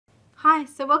Hi,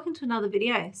 so welcome to another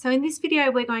video. So in this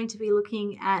video, we're going to be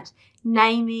looking at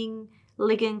naming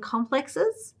ligand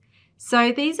complexes.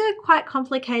 So these are quite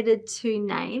complicated to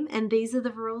name, and these are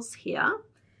the rules here.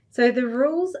 So the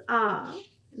rules are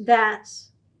that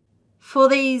for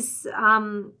these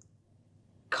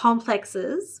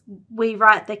complexes, we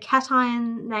write the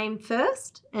cation name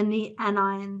first and the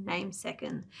anion name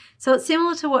second. So it's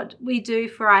similar to what we do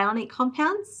for ionic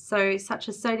compounds, so such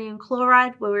as sodium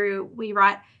chloride, where we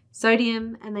write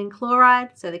sodium and then chloride,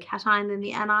 so the cation and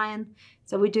the anion.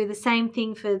 So we do the same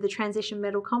thing for the transition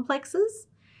metal complexes.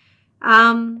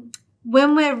 When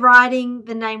we're writing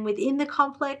the name within the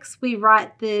complex, we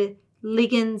write the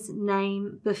ligand's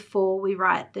name before we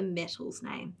write the metal's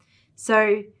name.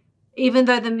 So even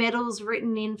though the metal's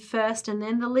written in first and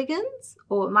then the ligands,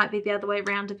 or it might be the other way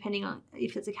around depending on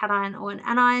if it's a cation or an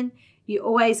anion, you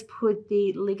always put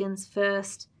the ligands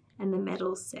first and the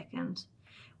metals second.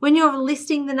 When you're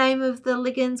listing the name of the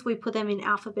ligands, we put them in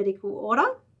alphabetical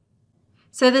order.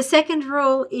 So the second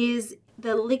rule is the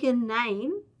ligand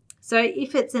name. So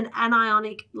if it's an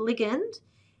anionic ligand,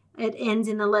 it ends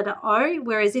in the letter O,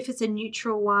 whereas if it's a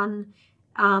neutral one,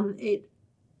 it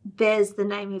bears the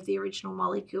name of the original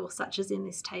molecule, such as in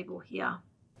this table here.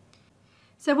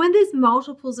 So when there's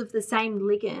multiples of the same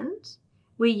ligand,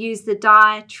 we use the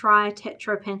di, tri,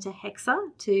 tetra, penta,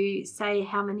 hexa to say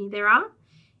how many there are.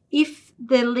 If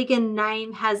the ligand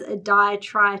name has a di,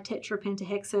 tri, tetra, penta,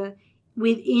 hexa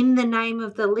within the name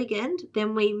of the ligand,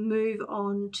 then we move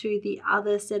on to the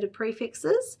other set of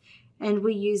prefixes and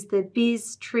we use the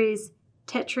bis, tris,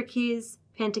 tetrakis,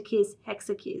 pentakis,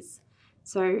 hexakis.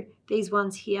 So these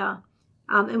ones here,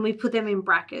 and we put them in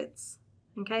brackets.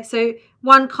 Okay, so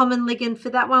one common ligand for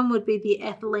that one would be the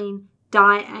ethylene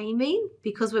diamine.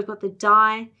 Because we've got the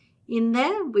di in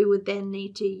there, we would then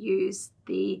need to use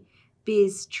the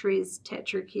bis, tris,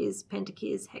 tetrakis,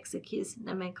 pentakis, hexakis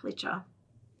nomenclature.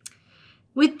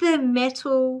 With the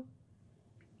metal,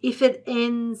 if it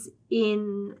ends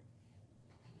in,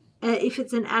 if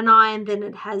it's an anion, then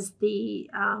it has the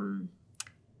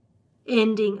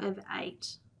ending of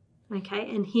 8.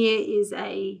 Okay, and here is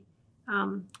a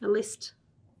list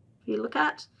you look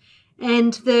at.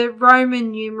 And the Roman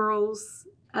numerals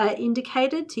are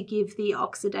indicated to give the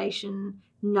oxidation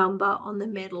number on the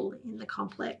metal in the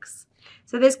complex.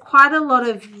 So there's quite a lot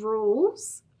of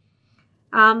rules.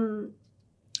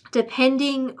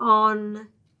 Depending on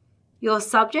your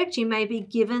subject, you may be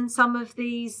given some of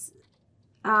these,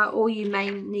 or you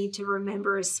may need to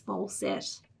remember a small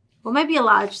set, or maybe a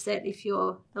large set if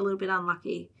you're a little bit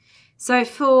unlucky. So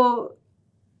for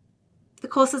the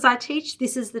courses I teach,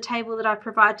 this is the table that I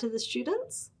provide to the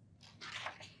students,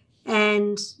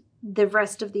 and the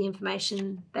rest of the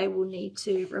information they will need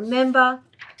to remember,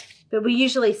 but we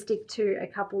usually stick to a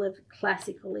couple of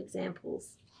classical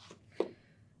examples.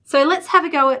 So let's have a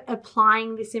go at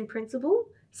applying this in principle.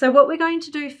 So what we're going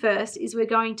to do first is we're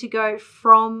going to go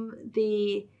from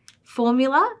the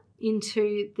formula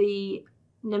into the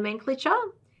nomenclature,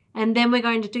 and then we're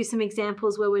going to do some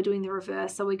examples where we're doing the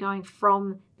reverse. So we're going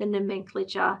from the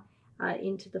nomenclature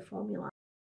into the formula.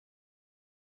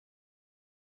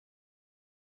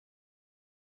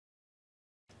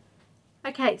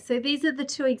 Okay, so these are the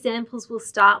two examples we'll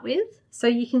start with. So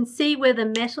you can see where the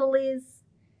metal is,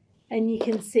 and you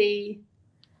can see,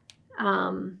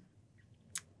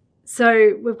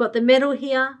 so we've got the metal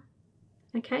here,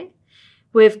 okay?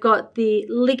 We've got the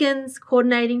ligands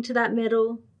coordinating to that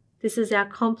metal. This is our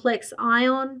complex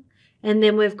ion, and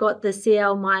then we've got the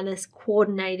Cl-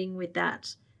 coordinating with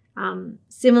that,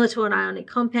 similar to an ionic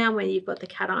compound where you've got the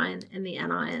cation and the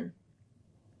anion.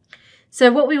 So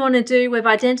what we want to do, we've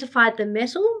identified the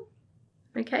metal,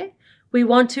 okay? We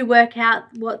want to work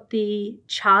out what the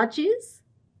charge is,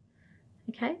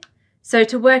 okay? So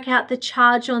to work out the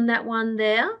charge on that one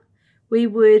there, we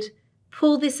would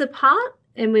pull this apart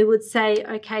and we would say,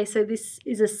 okay, so this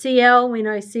is a Cl. We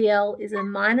know Cl is a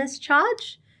minus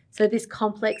charge. So this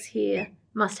complex here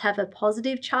must have a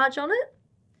positive charge on it.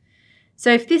 So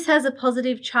if this has a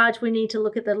positive charge, we need to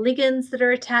look at the ligands that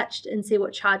are attached and see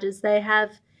what charges they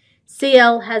have.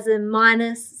 Cl has a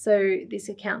minus, so this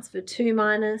accounts for 2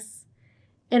 minus.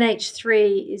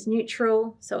 NH3 is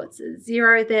neutral, so it's a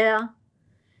 0 there.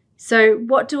 So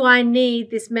what do I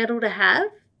need this metal to have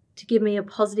to give me a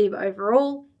positive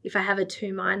overall if I have a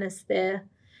 2 minus there?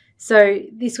 So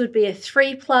this would be a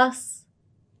 3 plus,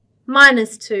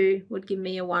 minus 2 would give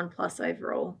me a 1 plus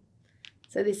overall.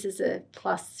 So this is a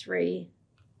 +3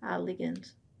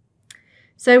 ligand.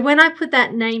 So when I put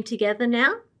that name together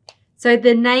now, so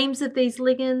the names of these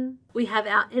ligands, we have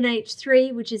our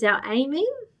NH3, which is our amine.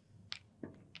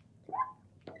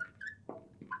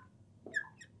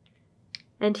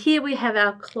 And here we have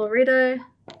our chlorido.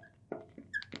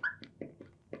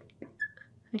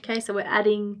 Okay, so we're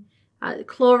adding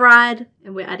chloride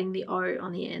and we're adding the O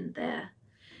on the end there.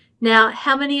 Now,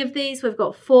 how many of these? We've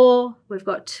got 4, we've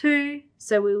got 2,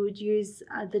 so we would use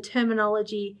the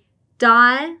terminology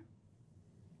di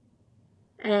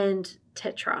and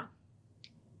tetra.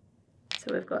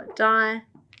 So we've got di,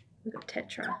 we've got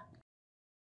tetra.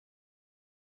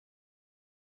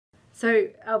 So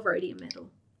our rhodium metal.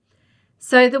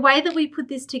 So the way that we put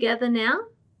this together now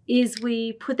is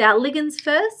we put our ligands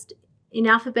first in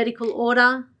alphabetical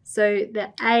order. So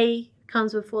the A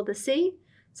comes before the C.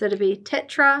 So it'll be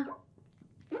tetra,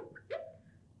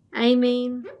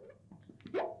 amine,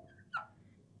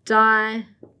 di,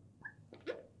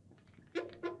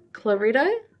 chlorido.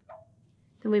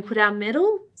 Then we put our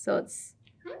metal. So it's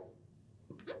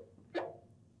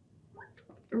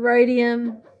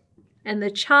rhodium and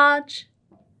the charge.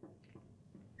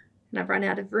 And I've run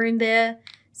out of room there.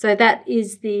 So that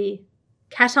is the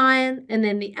cation, and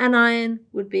then the anion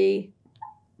would be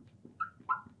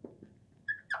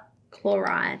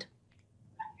chloride.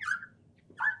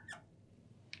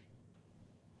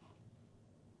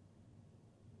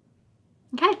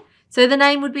 Okay, so the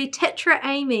name would be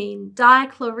tetraamine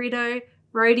dichlorido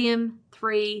rhodium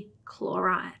 3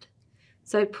 chloride.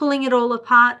 So pulling it all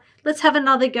apart, let's have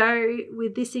another go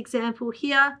with this example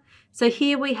here. So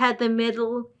here we had the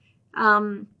metal,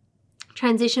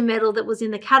 transition metal that was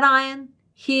in the cation.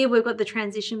 Here we've got the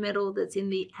transition metal that's in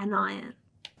the anion.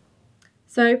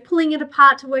 So pulling it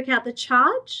apart to work out the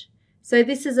charge. So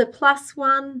this is a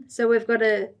 +1, so we've got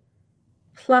a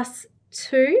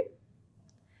 +2.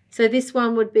 So this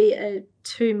one would be a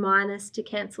 2- to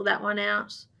cancel that one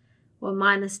out, or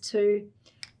 -2.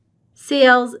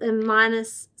 Cl's a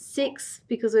 -6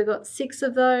 because we've got 6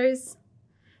 of those.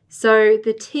 So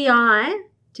the Ti,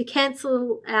 to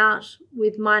cancel out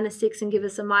with -6 and give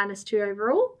us a -2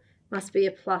 overall, must be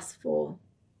a +4.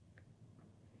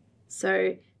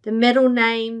 So the metal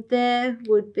name there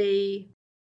would be,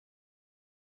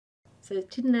 so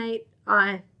titanate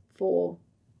I4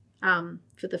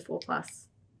 for the 4+.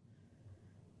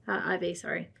 IV,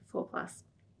 sorry, for 4+.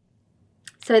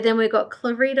 So then we've got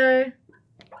chlorido,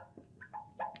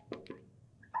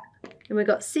 and we've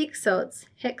got 6, so it's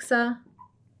hexa,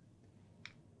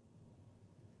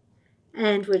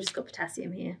 and we've just got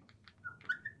potassium here.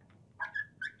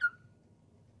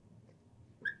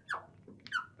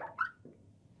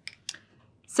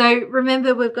 So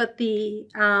remember, we've got the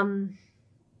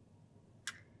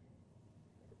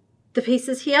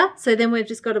pieces here, so then we've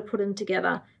just got to put them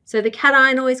together. So the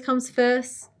cation always comes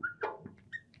first.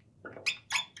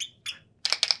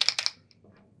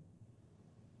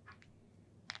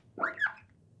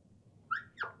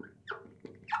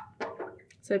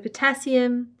 So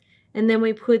potassium, and then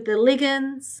we put the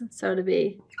ligands, so it'll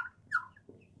be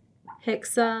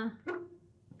hexa,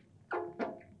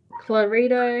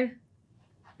 chlorido,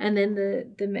 and then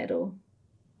the metal.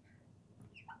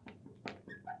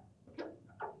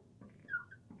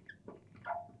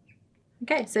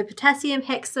 Okay, so potassium,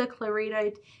 hexa,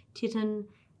 chlorido,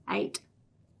 titanate,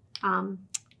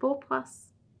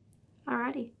 4+.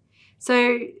 Alrighty.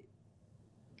 So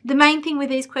the main thing with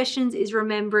these questions is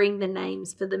remembering the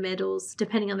names for the metals,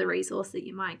 depending on the resource that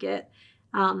you might get,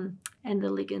 and the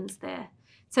ligands there.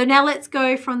 So now let's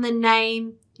go from the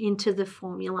name into the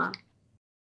formula.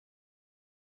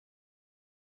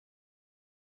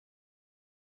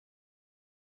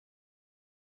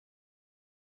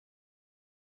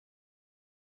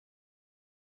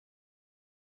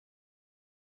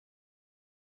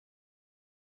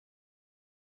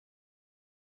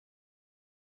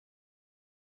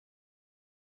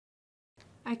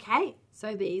 Okay,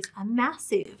 so these are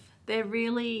massive. They're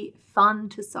really fun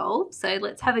to solve. So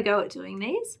let's have a go at doing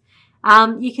these.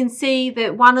 You can see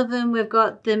that one of them we've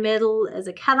got the metal as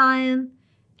a cation,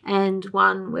 and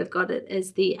one we've got it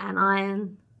as the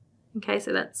anion. Okay,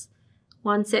 so that's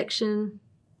one section.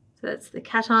 So that's the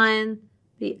cation,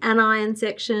 the anion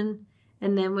section,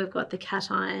 and then we've got the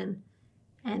cation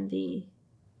and the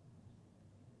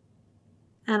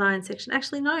anion section.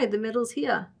 Actually, no, the metal's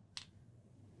here.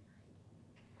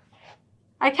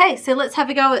 Okay, so let's have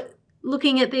a go at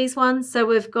looking at these ones. So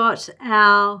we've got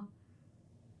our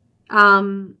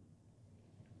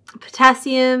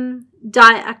potassium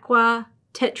diaqua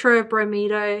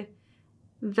tetrabromido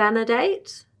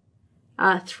vanadate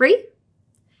 3.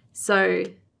 So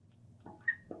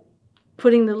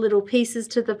putting the little pieces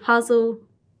to the puzzle,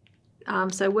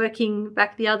 so working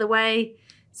back the other way.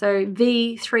 So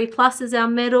V3+ is our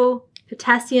metal,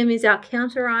 potassium is our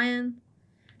counter ion.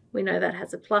 We know that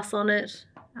has a plus on it.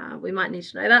 We might need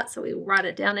to know that, so we'll write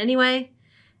it down anyway.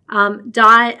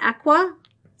 Diaqua,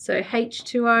 so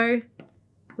H2O,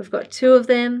 we've got 2 of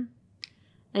them,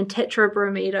 and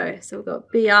tetrabromido, so we've got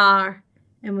Br,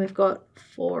 and we've got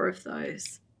 4 of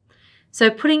those. So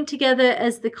putting together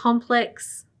as the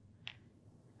complex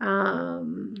that's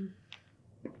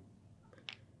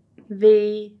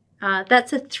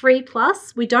a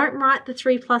 3+. We don't write the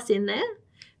 3+ in there,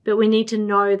 but we need to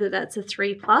know that that's a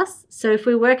 3+. So if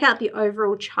we work out the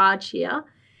overall charge here,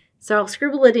 so I'll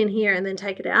scribble it in here and then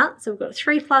take it out. So we've got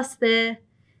 3+ there.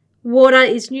 Water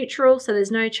is neutral, so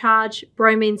there's no charge.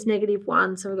 Bromine's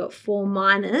 -1, so we've got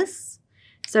 4-.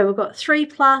 So we've got 3+,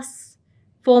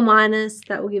 4-,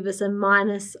 that will give us a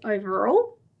minus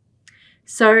overall.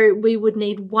 So we would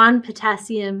need 1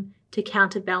 potassium to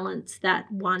counterbalance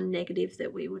that 1 negative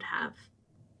that we would have.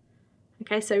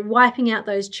 Okay, so wiping out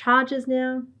those charges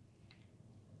now.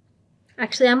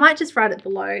 Actually, I might just write it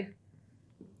below.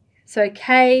 So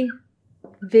K,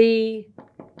 V,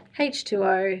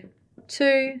 H2O,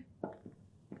 2,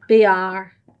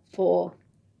 Br, 4.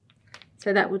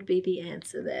 So that would be the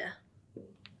answer there.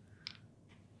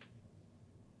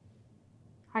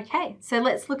 Okay, so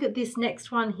let's look at this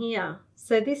next one here.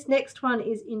 So this next one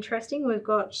is interesting. We've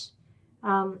got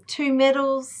 2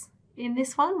 metals in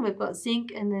this one. We've got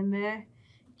zinc and then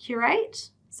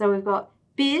mercurate. So we've got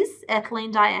bis,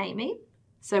 ethylene diamine.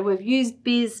 So we've used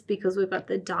bis because we've got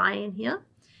the di in here.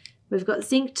 We've got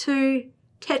zinc 2,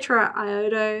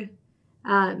 tetraiodo,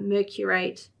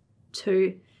 mercurate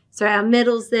 2. So our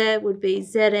metals there would be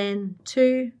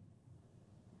Zn2,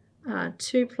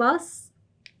 2+,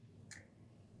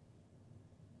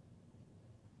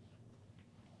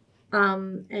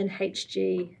 and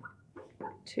Hg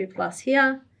 2+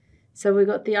 here. So we've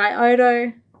got the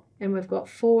iodo, and we've got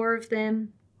 4 of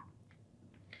them.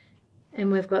 And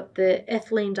we've got the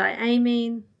ethylene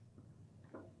diamine,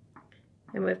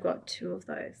 and we've got 2 of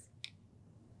those.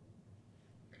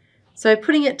 So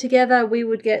putting it together, we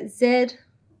would get Zn,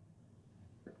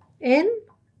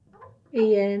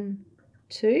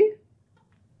 En2.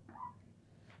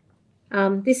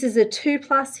 This is a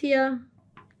 2+ here.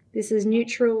 This is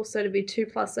neutral, so it'd be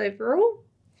 2+ overall.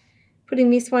 Putting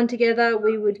this one together,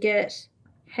 we would get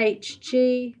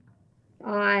Hg,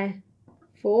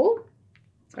 I4.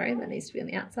 Sorry, that needs to be on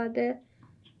the outside there.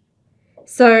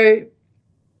 So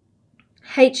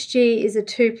Hg is a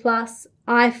 2+,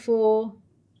 I4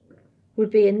 would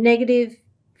be a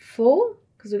 -4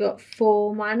 because we've got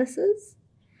 4 minuses.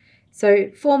 So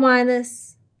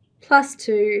 4-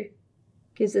 +2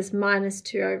 gives us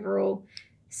 -2 overall.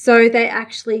 So they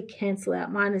actually cancel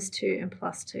out, -2 and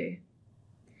 +2.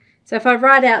 So if I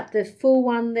write out the full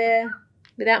one there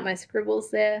without my scribbles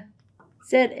there,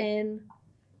 Zn,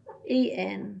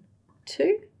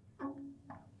 En2,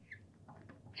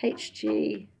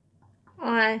 Hg,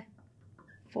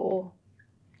 I4.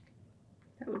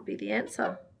 That would be the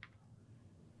answer.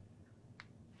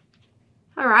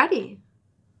 Alrighty.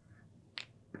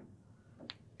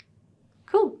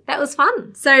 Cool, that was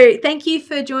fun. So thank you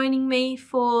for joining me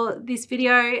for this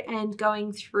video and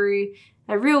going through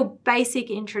a real basic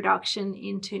introduction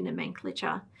into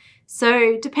nomenclature.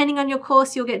 So depending on your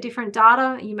course, you'll get different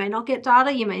data. You may not get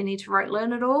data, you may need to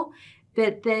learn it all,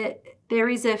 but there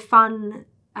is a fun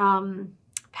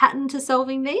pattern to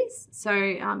solving these. So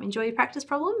enjoy your practice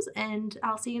problems, and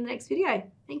I'll see you in the next video.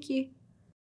 Thank you.